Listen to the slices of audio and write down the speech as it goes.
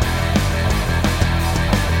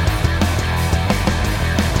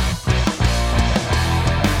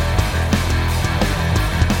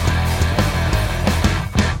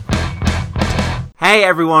Hey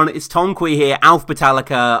everyone, it's Tom Quee here, Alf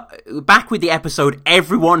Metallica, back with the episode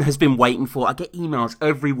everyone has been waiting for. I get emails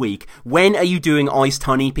every week. When are you doing Iced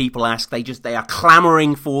Honey? People ask. They are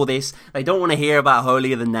clamouring for this. They don't want to hear about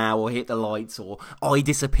Holier Than Now or Hit the Lights or I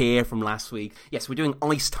Disappear from last week. Yes, we're doing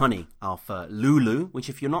Iced Honey off Lulu, which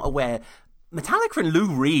if you're not aware, Metallica and Lou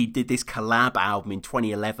Reed did this collab album in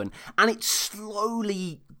 2011, and it's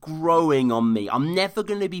slowly growing on me. I'm never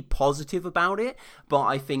going to be positive about it, but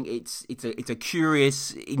I think it's a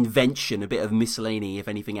curious invention, a bit of miscellany, if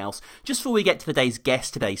anything else. Just before we get to today's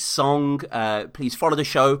guest, today's song, please follow the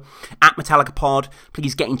show at MetallicaPod.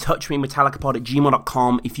 Please get in touch with me,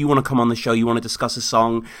 metallicapod@gmail.com. If you want to come on the show, you want to discuss a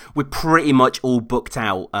song, we're pretty much all booked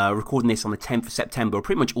out. Recording this on the 10th of September, we're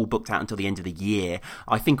pretty much all booked out until the end of the year.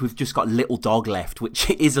 I think we've just got Little Dog left, which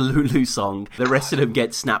is a Lulu song. The rest of them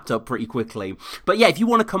get snapped up pretty quickly. But yeah, if you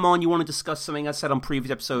want to come on, you want to discuss something I said on previous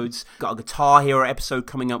episodes, got a Guitar Hero episode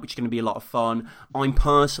coming up, which is going to be a lot of fun. I'm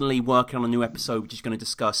personally working on a new episode, which is going to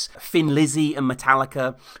discuss Thin Lizzy and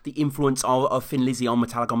Metallica, the influence of Thin Lizzy on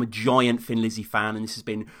Metallica. I'm a giant Thin Lizzy fan, and this has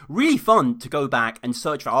been really fun to go back and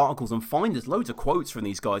search for articles and find there's loads of quotes from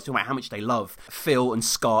these guys talking about how much they love Phil and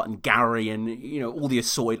Scott and Gary and, you know, all the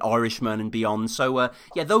assorted Irishmen and beyond. So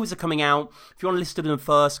yeah, those are coming out. If you want to listen to them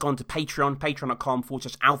first, go on to Patreon,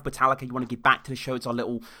 patreon.com/Alf Metallica. You want to give back to the show, it's our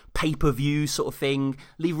little pay-per-view sort of thing.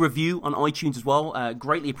 Leave a review on iTunes as well.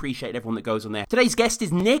 Greatly appreciate everyone that goes on there. Today's guest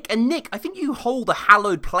is Nick, and Nick, I think you hold a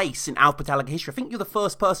hallowed place in Alf Metallica history. I think you're the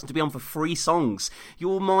first person to be on for 3 songs.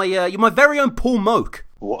 You're my very own Paul Moak.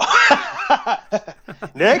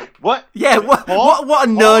 Nick? What? Yeah, what a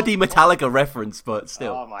nerdy Metallica reference, but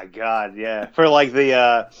still. Oh my god, yeah. For like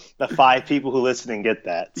the 5 people who listen and get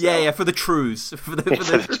that. So. Yeah, for the trues.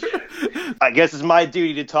 I guess it's my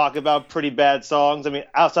duty to talk about pretty bad songs. I mean,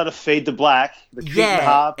 outside of Fade to Black, the Treat and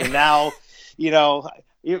Hop, and now,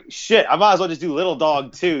 shit, I might as well just do Little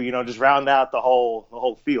Dog too, just round out the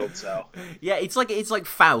whole field. So yeah, it's like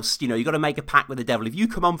Faust, you got to make a pact with the devil. If you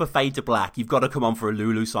come on for Fade to Black, you've got to come on for a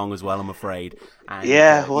Lulu song as well, I'm afraid. And,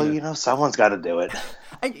 yeah, someone's got to do it.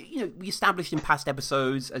 And we established in past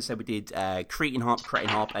episodes, as I said, we did Cretin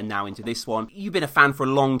Hop, and now into this one. You've been a fan for a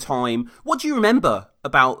long time. What do you remember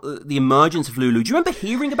about the emergence of Lulu? Do you remember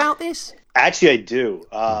hearing about this? Actually, I do.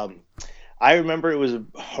 I remember it was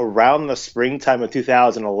around the springtime of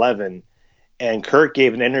 2011, and Kurt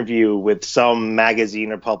gave an interview with some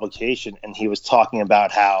magazine or publication, and he was talking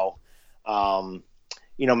about how,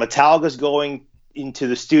 Metallica's going into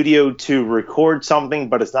the studio to record something,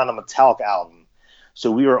 but it's not a Metallica album. So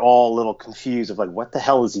we were all a little confused of like, what the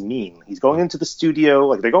hell does he mean? He's going into the studio,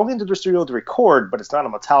 like they're going into the studio to record, but it's not a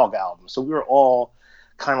Metallica album. So we were all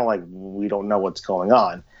kind of like, we don't know what's going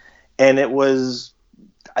on. And it was,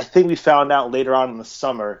 I think we found out later on in the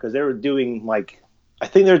summer, because they were doing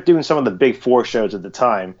some of the Big 4 shows at the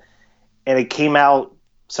time. And it came out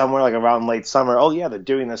somewhere like around late summer. Oh yeah, they're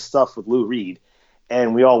doing this stuff with Lou Reed.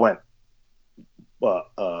 And we all went,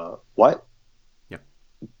 what?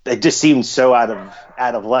 It just seemed so out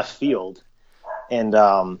of left field. And,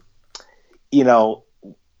 when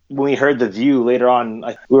we heard The View later on,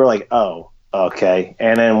 we were like, oh, okay.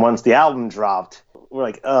 And then once the album dropped, we're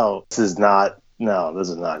like, oh, this is not good. No. This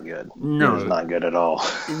is not good at all.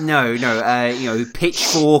 No.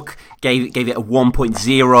 Pitchfork gave it a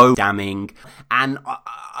 1.0, damning. And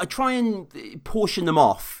I try and portion them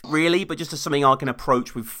off, really, but just as something I can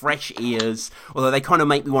approach with fresh ears, although they kind of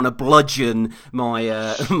make me want to bludgeon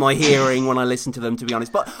my my hearing when I listen to them, to be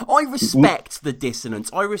honest. But I respect the dissonance.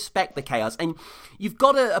 I respect the chaos. And you've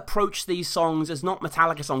got to approach these songs as not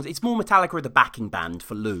Metallica songs. It's more Metallica as the backing band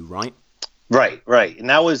for Lou, right? Right. And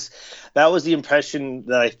that was the impression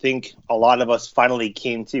that I think a lot of us finally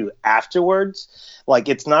came to afterwards. Like,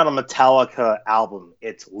 it's not a Metallica album.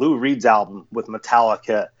 It's Lou Reed's album with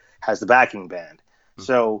Metallica as the backing band. Mm-hmm.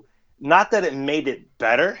 So not that it made it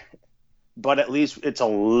better, but at least it's a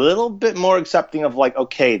little bit more accepting of like,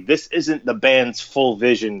 okay, this isn't the band's full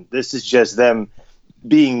vision. This is just them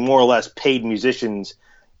being more or less paid musicians,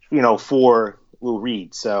 for Lou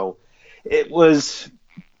Reed. So it was...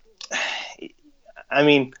 I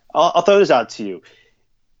mean, I'll throw this out to you.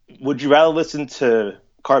 Would you rather listen to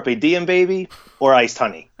Carpe Diem, Baby, or Iced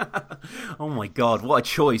Honey? Oh my God, what a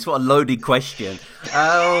choice. What a loaded question.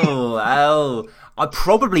 Oh. I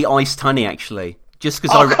probably Iced Honey, actually. Just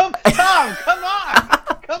because Tom,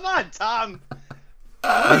 come on, Tom.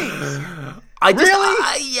 Please.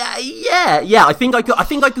 Yeah. I think I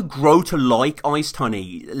could grow to like Iced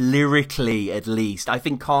Honey lyrically, at least. I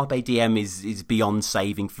think Carpe Diem is beyond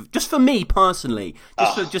saving, just for me personally,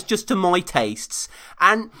 just to my tastes.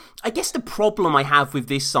 And I guess the problem I have with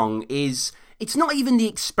this song is It's not even the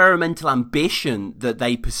experimental ambition that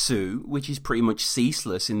they pursue, which is pretty much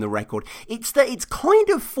ceaseless in the record. It's that it's kind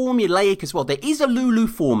of formulaic as well. There is a Lulu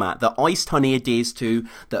format that Iced Honey adheres to,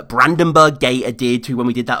 that Brandenburg Gate adhered to when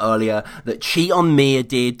we did that earlier, that Cheat on Me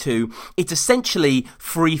adhered to. It's essentially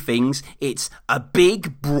three things. It's a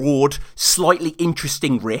big, broad, slightly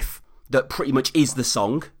interesting riff that pretty much is the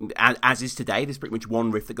song, as is today. There's pretty much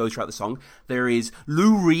one riff that goes throughout the song. There is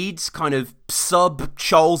Lou Reed's kind of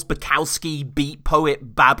sub-Charles Bukowski beat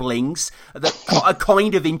poet babblings that are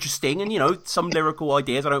kind of interesting and, you know, some lyrical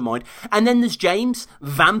ideas, I don't mind. And then there's James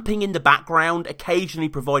vamping in the background, occasionally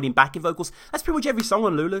providing backing vocals. That's pretty much every song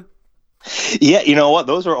on Lulu. Yeah, you know what?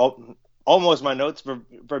 Those are almost my notes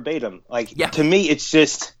verbatim. Like, yeah. To me, it's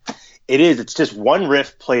just one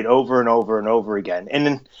riff played over and over and over again. And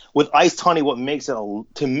then with Iced Honey, what makes it,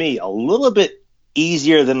 to me, a little bit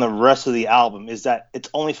easier than the rest of the album is that it's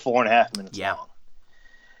only 4.5 minutes long.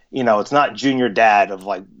 You know, it's not Junior Dad of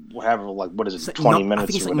like, whatever, like, what is it, 20 minutes? I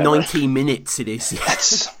think it's or like whatever. 19 minutes it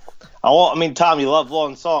is. I mean, Tom, you love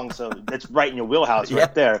long songs, so it's right in your wheelhouse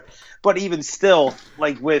right there. But even still,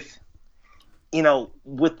 like with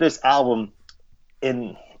this album,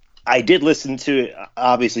 and I did listen to it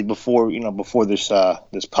obviously before this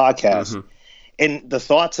podcast, and the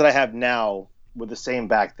thoughts that I have now were the same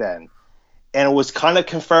back then, and it was kind of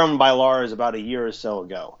confirmed by Lars about a year or so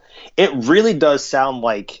ago. It really does sound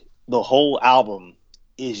like the whole album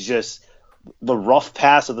is just the rough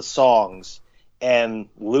pass of the songs, and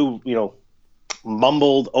Lou,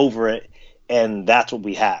 mumbled over it, and that's what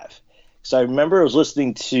we have. So I remember I was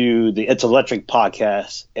listening to the It's Electric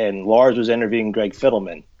podcast, and Lars was interviewing Greg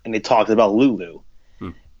Fidelman, and they talked about Lulu.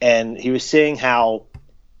 And he was saying how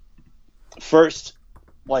first,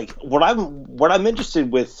 like, what I'm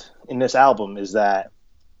interested with in this album is that,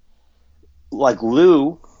 like,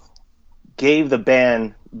 Lou gave the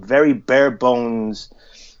band very bare bones,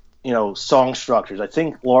 song structures. I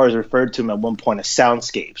think Lars referred to them at one point as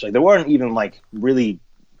soundscapes. Like, they weren't even like really,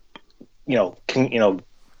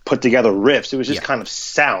 put together riffs. It was just kind of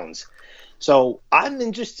sounds. So I'm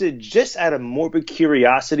interested, just out of morbid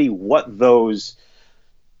curiosity, what those,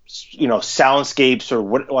 soundscapes or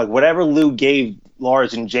whatever Lou gave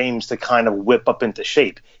Lars and James to kind of whip up into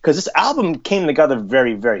shape. Because this album came together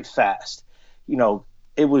very, very fast.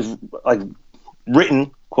 It was like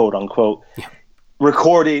written, quote unquote,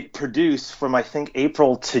 recorded, produced from I think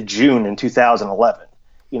April to June in 2011.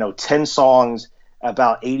 10 songs,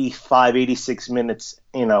 about 85, 86 minutes.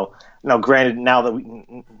 Now granted, now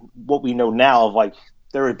that what we know now of, like,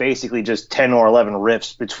 there were basically just 10 or 11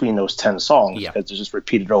 riffs between those 10 songs because they're just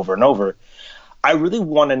repeated over and over. I really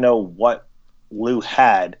want to know what Lou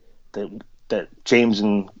had that James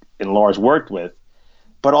and Lars worked with,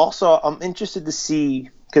 but also I'm interested to see,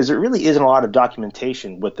 because there really isn't a lot of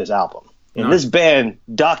documentation with this album. And this band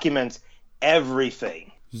documents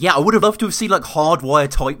everything. Yeah, I would have loved to have seen like Hardwire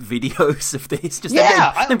type videos of this. Just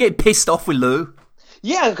them getting pissed off with Lou.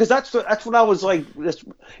 Yeah, because that's what I was like, just,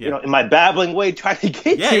 in my babbling way trying to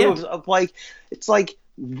get to. Of like, it's like,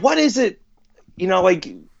 what is it? I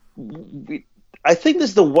think this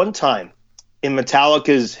is the one time in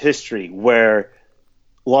Metallica's history where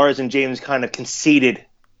Lars and James kind of conceded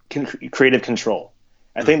creative control.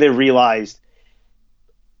 I think they realized,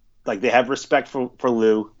 like, they have respect for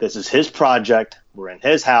Lou. This is his project. We're in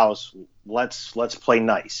his house. Let's play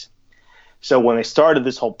nice. So when they started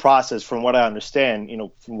this whole process, from what I understand,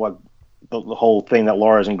 from what the whole thing that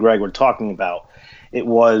Lars and Greg were talking about, it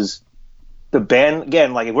was the band,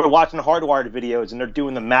 again, like if we're watching Hardwired videos and they're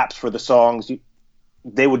doing the maps for the songs,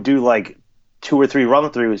 they would do like 2 or 3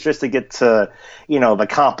 run-throughs just to get to, the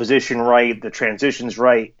composition right, the transitions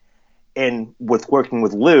right. And with working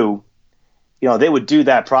with Lou, they would do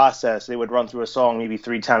that process. They would run through a song maybe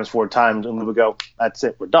 3 times, 4 times, and Lou would go, that's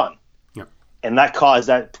it, we're done. Yeah. And that caused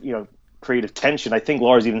that, creative tension. I think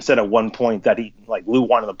Lars even said at one point that Lou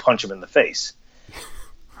wanted to punch him in the face.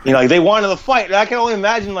 They wanted to fight. And I can only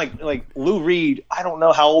imagine like Lou Reed, I don't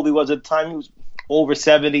know how old he was at the time. He was over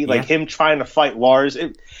 70. Like him trying to fight Lars.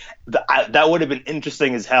 That would have been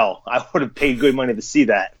interesting as hell. I would have paid good money to see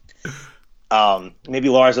that. Maybe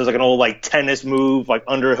Lars does like an old like tennis move, like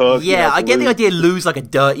underhook. Yeah, I get the idea Lou's like a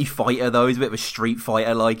dirty fighter though. He's a bit of a street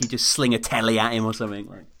fighter, like he just sling a telly at him or something.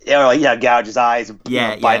 Like. Gouge his eyes, and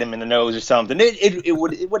bite him in the nose or something. It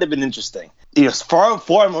would have been interesting.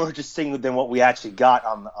 Far more interesting than what we actually got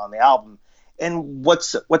on the album. And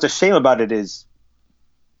what's a shame about it is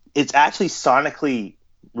it's actually sonically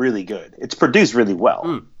really good. It's produced really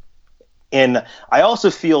well. And I also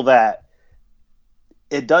feel that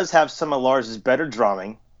it does have some of Lars's better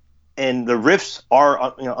drumming, and the riffs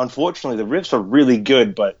are, unfortunately, the riffs are really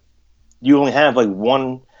good, but you only have like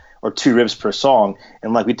one or two riffs per song,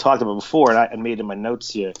 and like we talked about before, and I made in my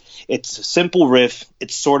notes here, it's a simple riff.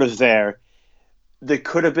 It's sort of there. There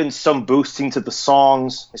could have been some boosting to the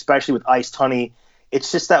songs, especially with Iced Honey.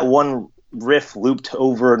 It's just that one riff looped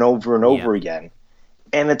over and over and over again,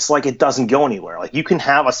 and it's like it doesn't go anywhere. Like you can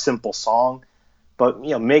have a simple song, but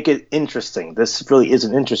make it interesting. This really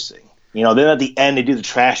isn't interesting. Then at the end they do the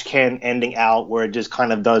trash can ending out where it just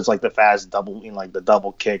kind of does like the fast double, like the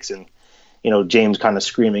double kicks, and James kind of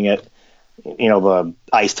screaming at the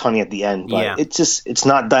Iced Honey at the end. But it's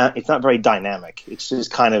not very dynamic. It's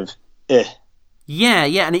just kind of Yeah,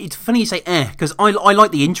 and it's funny you say because I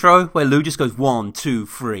like the intro where Lou just goes 1, 2,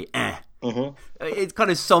 3, Mm-hmm. It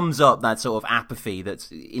kind of sums up that sort of apathy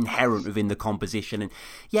that's inherent within the composition. And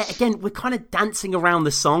yeah, again, we're kind of dancing around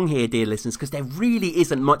the song here, dear listeners, because there really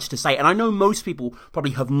isn't much to say. And I know most people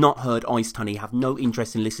probably have not heard Iced Honey, have no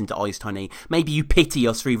interest in listening to Iced Honey. Maybe you pity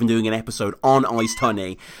us for even doing an episode on Iced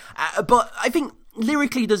Honey. But I think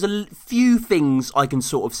lyrically, there's a few things I can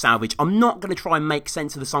sort of salvage. I'm not going to try and make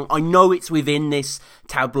sense of the song. I know it's within this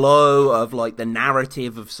tableau of like the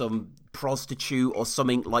narrative of some prostitute or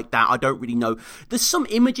something like that. I don't really know. There's some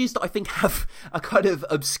images that I think have a kind of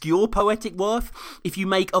obscure poetic worth. If you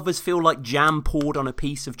make others feel like jam poured on a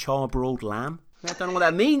piece of charbroiled lamb. I don't know what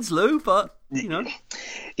that means, Lou, but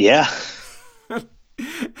Yeah.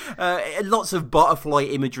 Lots of butterfly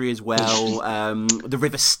imagery as well. The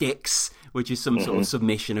river Styx, which is some sort of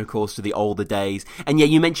submission, of course, to the older days. And yeah,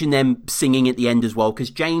 you mentioned them singing at the end as well, because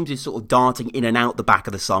James is sort of darting in and out the back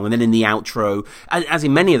of the song. And then in the outro, as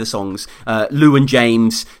in many of the songs, Lou and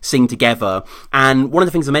James sing together. And one of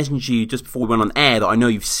the things I mentioned to you just before we went on air that I know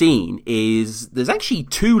you've seen is there's actually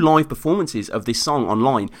 2 live performances of this song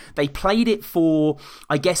online. They played it for,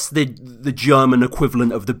 I guess, the German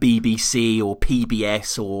equivalent of the BBC or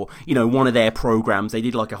PBS or, one of their programs. They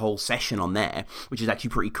did like a whole session on there, which is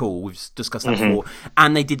actually pretty cool. We've discussed that before.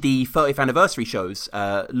 And they did the 30th anniversary shows.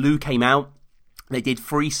 Lou came out. They did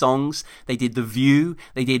 3 songs. They did The View.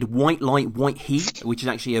 They did White Light, White Heat, which is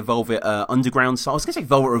actually a Velvet Underground song. I was going to say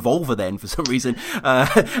Velvet Revolver then for some reason.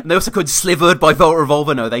 And they also could Slivered by Velvet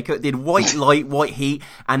Revolver. No, they did White Light, White Heat.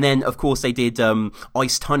 And then, of course, they did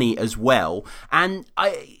Iced Honey as well. And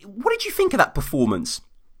what did you think of that performance?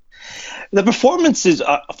 The performances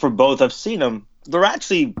for both, I've seen them.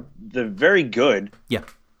 They're very good. Yeah.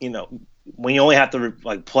 When you only have to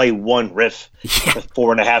play one riff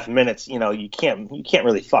for 4.5 minutes, you can't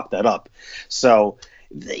really fuck that up. So,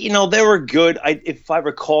 they were good. If I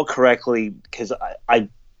recall correctly, because I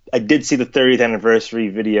did see the 30th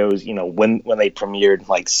anniversary videos, when they premiered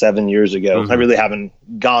like 7 years ago. I really haven't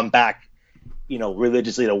gone back,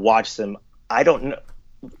 religiously to watch them. I don't know.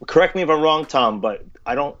 Correct me if I'm wrong, Tom, but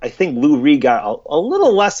I think Lou Reed got a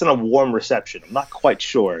little less than a warm reception. I'm not quite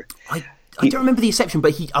sure. I don't remember the exception,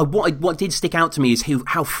 but what did stick out to me is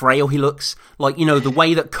how frail he looks. Like, the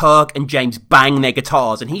way that Kirk and James bang their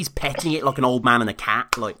guitars, and he's petting it like an old man and a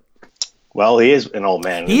cat. Like, well, he is an old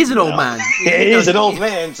man. He is an old man. He is an old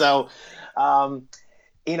man. So, and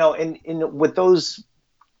with those,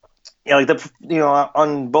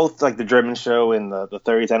 on both like the German show and the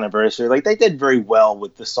 30th anniversary, like they did very well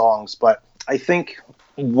with the songs. But I think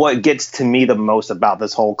what gets to me the most about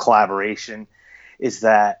this whole collaboration is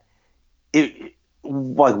that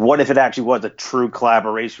what if it actually was a true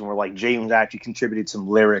collaboration where like James actually contributed some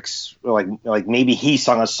lyrics, or like maybe he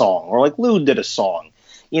sung a song, or like Lou did a song,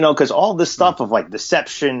 because all this stuff of like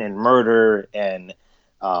deception and murder and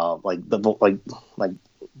the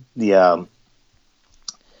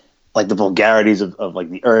vulgarities of like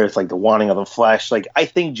the earth, like the wanting of the flesh. Like I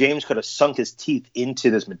think James could have sunk his teeth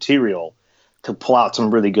into this material to pull out some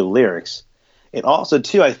really good lyrics. And also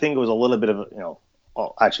too, I think it was a little bit of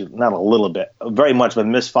well, actually not a little bit, very much of a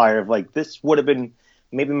misfire of like this would have been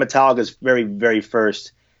maybe Metallica's very, very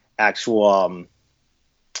first actual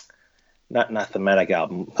not thematic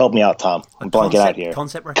album. Help me out, Tom. I'm blanking out here.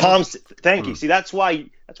 Concept record. Thank you. See, that's why you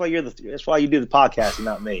do the podcast and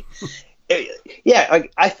not me.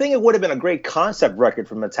 I think it would have been a great concept record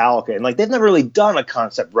for Metallica, and like they've never really done a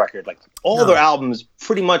concept record. Like all their albums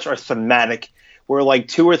pretty much are thematic, where like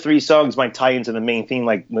 2 or 3 songs might tie into the main theme,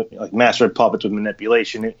 like Master of Puppets with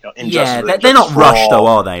Manipulation. They're not rushed though,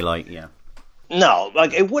 are they? No,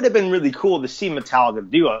 like it would have been really cool to see Metallica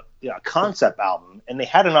do a concept album, and they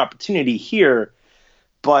had an opportunity here,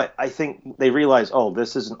 but I think they realized,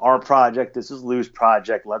 this isn't our project, this is Lou's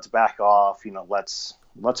project. Let's back off.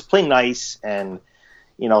 Let's play nice and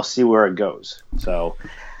see where it goes. So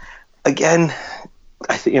again,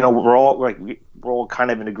 I think we're all kind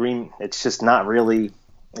of in agreement. It's just not really.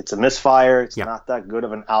 It's a misfire. It's not that good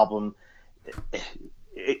of an album.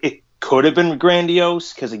 could have been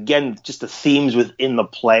grandiose because, again, just the themes within the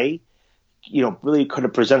play, really could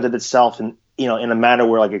have presented itself in a manner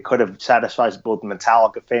where like it could have satisfied both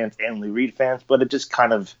Metallica fans and Lou Reed fans, but it just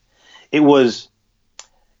kind of it was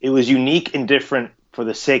unique and different for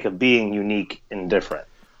the sake of being unique and different.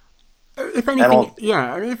 If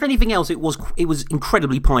anything else, it was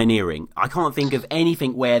incredibly pioneering. I can't think of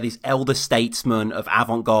anything where this elder statesman of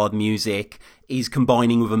avant-garde music is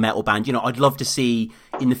combining with a metal band. I'd love to see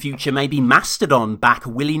in the future maybe Mastodon back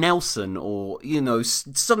Willie Nelson, or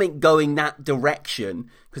something going that direction,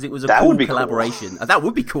 because it was a cool collaboration. Cool. That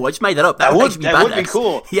would be cool. I just made that up. That would be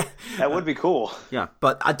cool. Yeah, that would be cool. Yeah,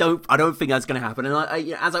 but I don't think that's going to happen. And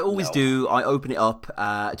as I always do, I open it up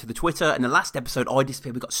to the Twitter. And the last episode,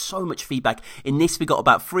 we got so much feedback. In this, we got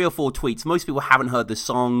about 3 or 4 tweets. Most people haven't heard the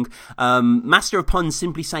song. Master of Puns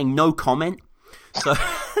simply saying no comment. So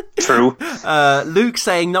true. Luke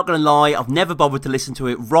saying, not gonna lie, I've never bothered to listen to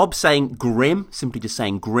it. Rob saying grim, simply just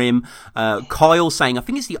saying grim. Kyle saying, I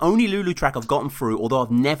think it's the only Lulu track I've gotten through, although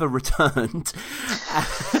I've never returned.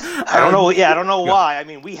 I don't know. Yeah, I don't know why. I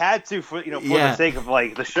mean, we had to for the sake of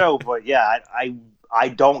like the show, but yeah, I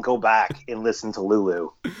don't go back and listen to Lulu.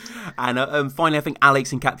 And finally, I think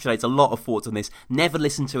Alex encapsulates a lot of thoughts on this. Never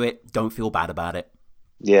listen to it. Don't feel bad about it.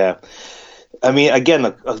 Yeah. I mean, again,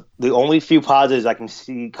 the only few positives I can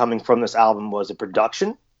see coming from this album was the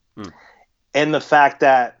production and the fact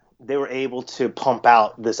that they were able to pump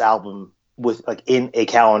out this album with like in a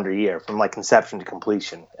calendar year from like conception to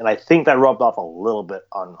completion. And I think that rubbed off a little bit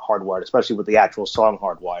on Hardwired, especially with the actual song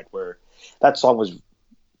Hardwired, where that song was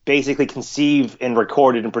basically conceived and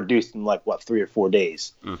recorded and produced in 3 or 4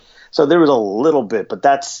 days. So there was a little bit, but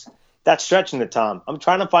that's stretching it, Tom. I'm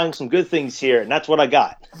trying to find some good things here, and that's what I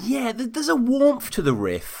got. Yeah, there's a warmth to the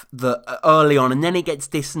riff that early on, and then it gets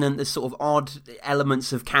dissonant. There's sort of odd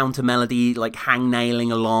elements of counter melody, like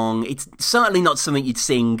hang-nailing along. It's certainly not something you'd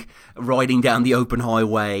sing riding down the open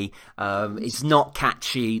highway. It's not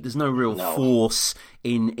catchy. There's no real force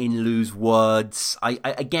in Lou's words.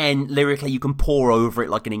 Again, lyrically, you can pour over it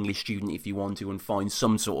like an English student if you want to and find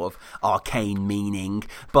some sort of arcane meaning.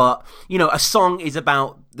 But, a song is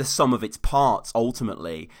about the sum of its parts,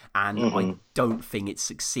 ultimately, and I don't think it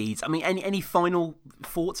succeeds. I mean, any final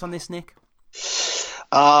thoughts on this, Nick?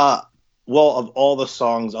 Well, of all the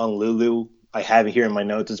songs on Lulu, I have it here in my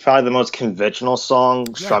notes. It's probably the most conventional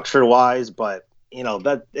song, structure-wise, but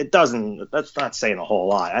that's not saying a whole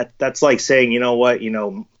lot. That's like saying, hey,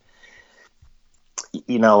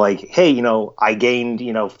 I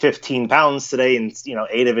gained, 15 pounds today and,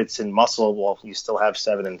 8 of it's in muscle. Well, you still have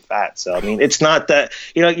 7 in fat. So, I mean, it's not that,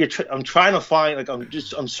 I'm trying to find,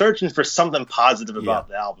 I'm searching for something positive about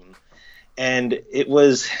the album, and it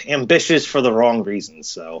was ambitious for the wrong reasons.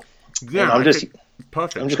 So I'm just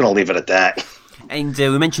going to leave it at that. And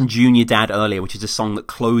we mentioned Junior Dad earlier, which is a song that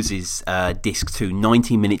closes disc 2,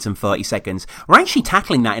 19 minutes and 30 seconds. We're actually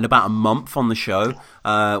tackling that in about a month on the show.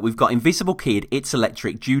 We've got Invisible Kid, It's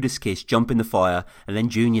Electric, Judas Kiss, Jump in the Fire, and then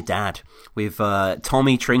Junior Dad with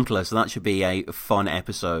Tommy Trinkler. So that should be a fun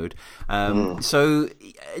episode. So,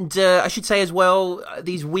 and I should say as well,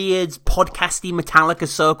 these weird podcasty Metallica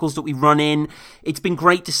circles that we run in, it's been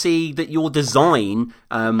great to see that your design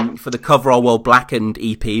for the Cover Our World Blackened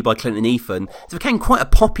EP by Clinton Ethan, it became quite a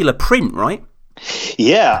popular print, right?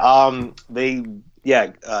 Yeah,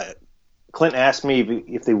 Clint asked me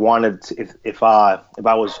if they wanted to, if I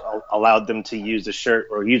was allowed them to use a shirt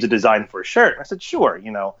or use a design for a shirt. I said sure,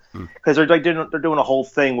 because they're doing a whole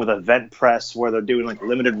thing with Event Press where they're doing like a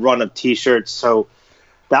limited run of T-shirts. So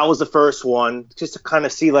that was the first one, just to kind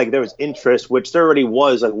of see like there was interest, which there already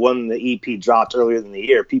was. Like when the EP dropped earlier in the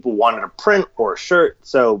year, people wanted a print or a shirt,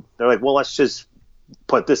 so they're like, well, let's just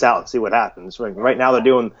put this out and see what happens. Right now they're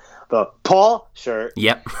doing the Paul shirt.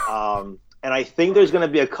 Yep. And I think there's going to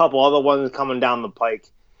be a couple other ones coming down the pike.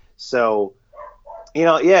 So,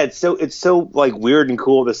 it's so like weird and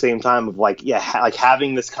cool at the same time of like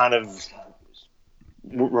having this kind of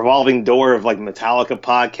revolving door of like Metallica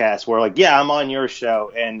podcast where like, I'm on your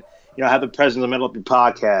show and, I have the president of the Metal Up Your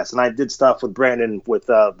podcast. And I did stuff with Brandon with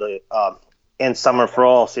the And Summer for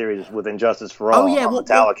All series with Injustice for All. Oh, yeah.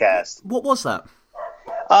 Metallicast. What was that?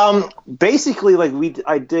 Basically,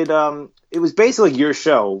 it was basically your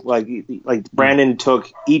show. Like Brandon took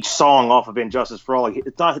each song off of Injustice for All. Like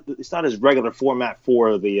it's not his regular format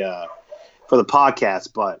for the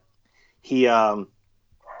podcast, but he,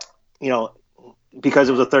 because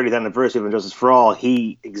it was the 30th anniversary of Injustice for All,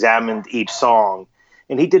 he examined each song,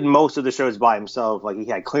 and he did most of the shows by himself. Like he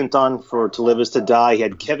had Clint on for To Live Is to Die. He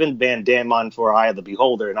had Kevin Van Dam on for Eye of the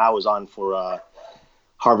Beholder, and I was on for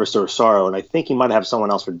Harvester of Sorrow, and I think he might have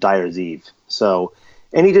someone else for Dyer's Eve. So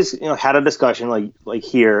And he just, had a discussion like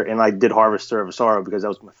here, and I did Harvester of Sorrow because that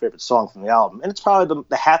was my favorite song from the album, and it's probably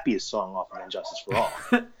the happiest song off of Injustice for All.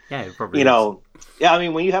 Yeah, it probably is. Yeah, I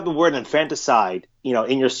mean, when you have the word infanticide,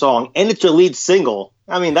 in your song, and it's your lead single,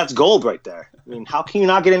 I mean, that's gold right there. I mean, how can you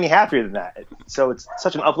not get any happier than that? So it's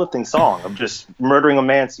such an uplifting song of just murdering a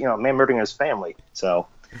man murdering his family. So.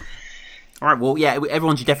 All right, well, yeah,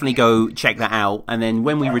 everyone should definitely go check that out. And then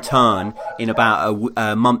when we return in about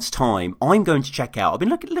a month's time, I'm going to check out. I've been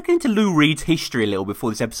looking into Lou Reed's history a little before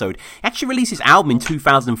this episode. He actually released his album in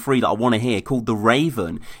 2003 that I want to hear called The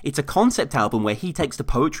Raven. It's a concept album where he takes the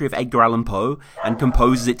poetry of Edgar Allan Poe and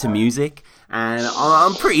composes it to music. And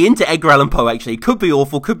I'm pretty into Edgar Allan Poe, actually. Could be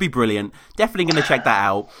awful, could be brilliant. Definitely going to check that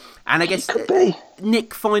out. And I guess,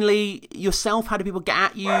 Nick, finally, yourself, how do people get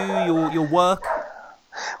at you, your work?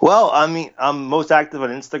 Well, I mean, I'm most active on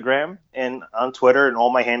Instagram and on Twitter, and all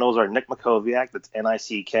my handles are Nick Mackowiak. That's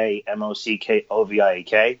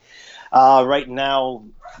NickMockoviak. Right now,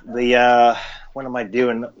 what am I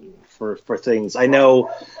doing for things? I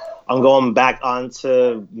know I'm going back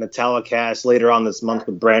onto Metallicast later on this month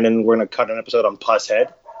with Brandon. We're going to cut an episode on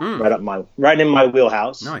Pusshead, right in my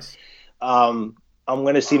wheelhouse. Nice. I'm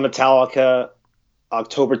going to see Metallica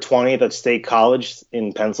October 20th at State College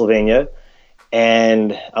in Pennsylvania.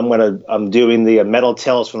 And I'm doing the Metal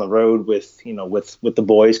Tales from the Road with the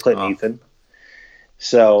boys, Clint and Ethan.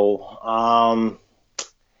 So,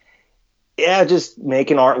 just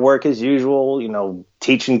making artwork as usual,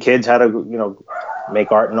 teaching kids how to,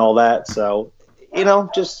 make art and all that. So,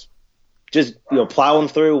 just plowing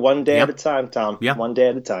through one day at a time, Tom. Yeah. One day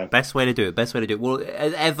at a time. Best way to do it. Well,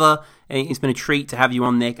 as ever, it's been a treat to have you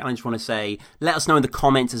on, Nick. And I just want to say, let us know in the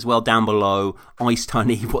comments as well down below. Ice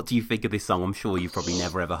Tunny, what do you think of this song? I'm sure you've probably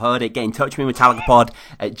never ever heard it. Get in touch with me,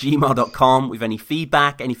 metallicapod@gmail.com with any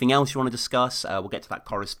feedback, anything else you want to discuss. We'll get to that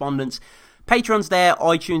correspondence. Patreon's there.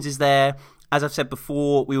 iTunes is there. As I've said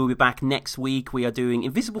before, we will be back next week. We are doing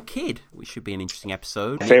Invisible Kid, which should be an interesting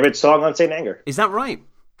episode. Favorite song on St. Anger. Is that right?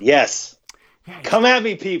 Yes. Yeah, come at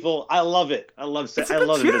me, people! I love it. I love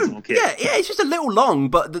Invisible Kid. Yeah, it's just a little long,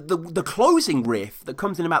 but the closing riff that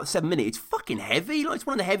comes in about 7 minutes, it's fucking heavy. Like, it's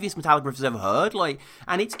one of the heaviest Metallica riffs I've ever heard.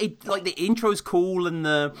 And it like the intro's cool and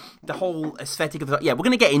the whole aesthetic of the. Yeah, we're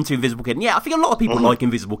gonna get into Invisible Kid. And yeah, I think a lot of people like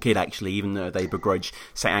Invisible Kid actually, even though they begrudge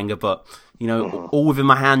St. Anger. But All Within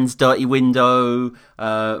My Hands, Dirty Window,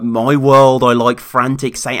 My World, I Like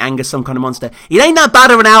Frantic, St. Anger, Some Kind of Monster. It ain't that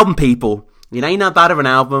bad of an album, people. It ain't that bad of an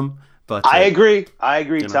album. But, I agree,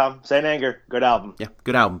 Tom. St. Anger, good album. Yeah,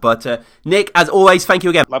 good album. But Nick, as always, thank you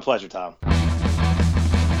again. My pleasure, Tom.